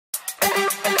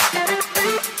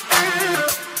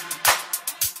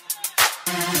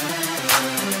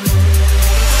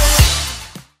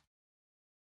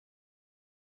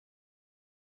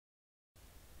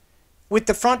With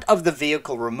the front of the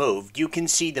vehicle removed, you can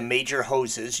see the major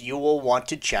hoses you will want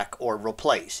to check or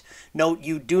replace. Note,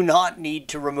 you do not need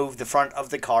to remove the front of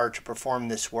the car to perform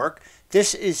this work.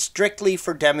 This is strictly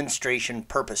for demonstration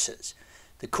purposes.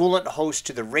 The coolant hose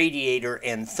to the radiator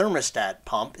and thermostat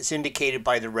pump is indicated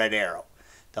by the red arrow.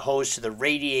 The hose to the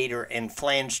radiator and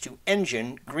flange to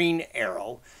engine, green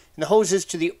arrow. And the hoses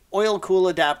to the oil cool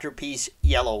adapter piece,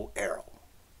 yellow arrow.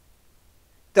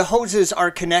 The hoses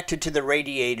are connected to the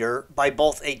radiator by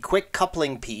both a quick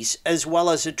coupling piece as well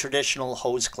as a traditional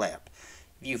hose clamp.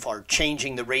 If you are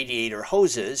changing the radiator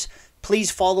hoses, please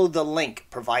follow the link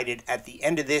provided at the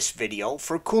end of this video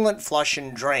for coolant flush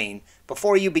and drain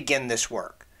before you begin this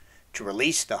work. To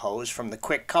release the hose from the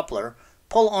quick coupler,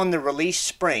 pull on the release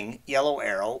spring, yellow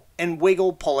arrow, and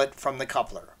wiggle pull it from the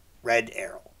coupler, red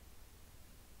arrow.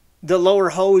 The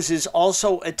lower hose is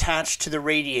also attached to the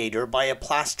radiator by a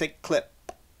plastic clip,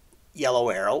 yellow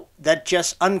arrow, that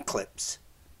just unclips.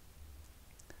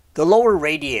 The lower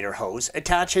radiator hose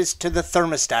attaches to the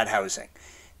thermostat housing.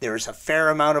 There is a fair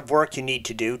amount of work you need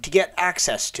to do to get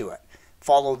access to it.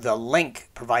 Follow the link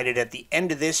provided at the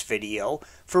end of this video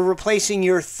for replacing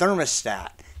your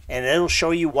thermostat, and it'll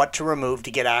show you what to remove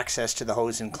to get access to the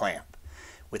hose and clamp.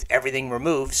 With everything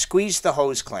removed, squeeze the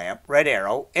hose clamp, red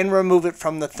arrow, and remove it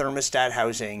from the thermostat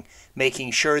housing,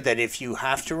 making sure that if you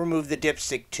have to remove the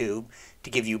dipstick tube to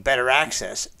give you better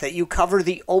access, that you cover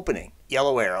the opening,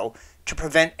 yellow arrow, to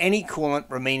prevent any coolant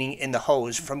remaining in the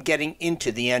hose from getting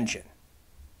into the engine.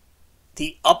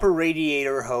 The upper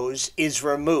radiator hose is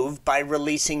removed by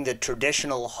releasing the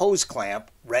traditional hose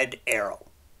clamp, red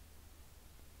arrow.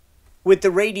 With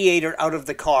the radiator out of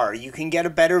the car, you can get a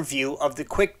better view of the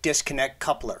quick disconnect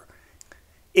coupler.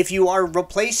 If you are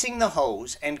replacing the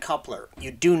hose and coupler,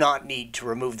 you do not need to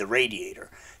remove the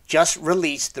radiator. Just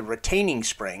release the retaining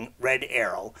spring, red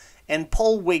arrow, and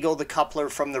wiggle the coupler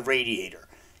from the radiator.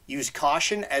 Use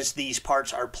caution as these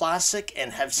parts are plastic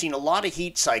and have seen a lot of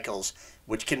heat cycles,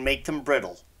 which can make them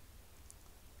brittle.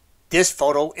 This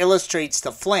photo illustrates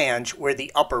the flange where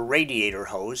the upper radiator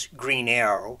hose, green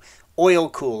arrow, oil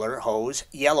cooler hose,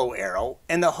 yellow arrow,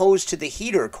 and the hose to the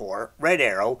heater core, red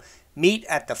arrow, meet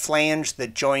at the flange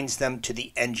that joins them to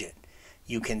the engine.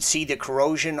 You can see the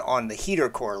corrosion on the heater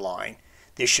core line.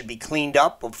 This should be cleaned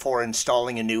up before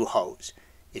installing a new hose.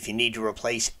 If you need to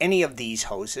replace any of these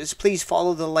hoses, please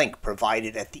follow the link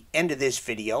provided at the end of this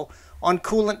video on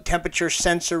coolant temperature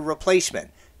sensor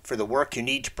replacement for the work you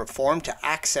need to perform to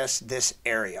access this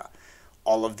area.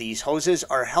 All of these hoses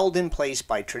are held in place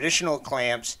by traditional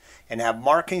clamps and have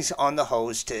markings on the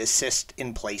hose to assist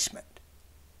in placement.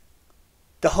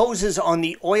 The hoses on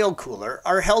the oil cooler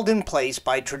are held in place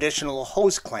by traditional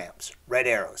hose clamps, red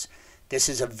arrows. This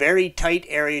is a very tight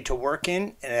area to work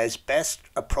in and is best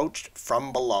approached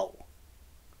from below.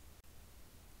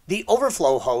 The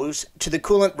overflow hose to the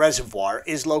coolant reservoir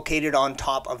is located on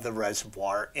top of the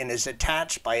reservoir and is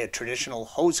attached by a traditional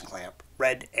hose clamp,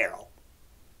 red arrow.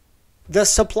 The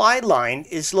supply line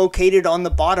is located on the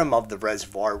bottom of the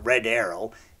reservoir, red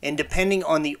arrow, and depending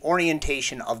on the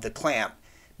orientation of the clamp,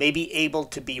 may be able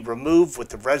to be removed with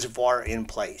the reservoir in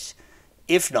place.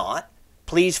 If not,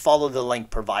 please follow the link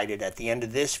provided at the end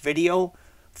of this video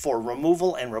for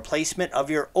removal and replacement of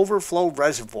your overflow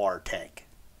reservoir tank.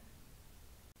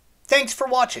 Thanks for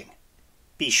watching.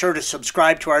 Be sure to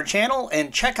subscribe to our channel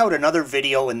and check out another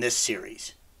video in this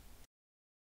series.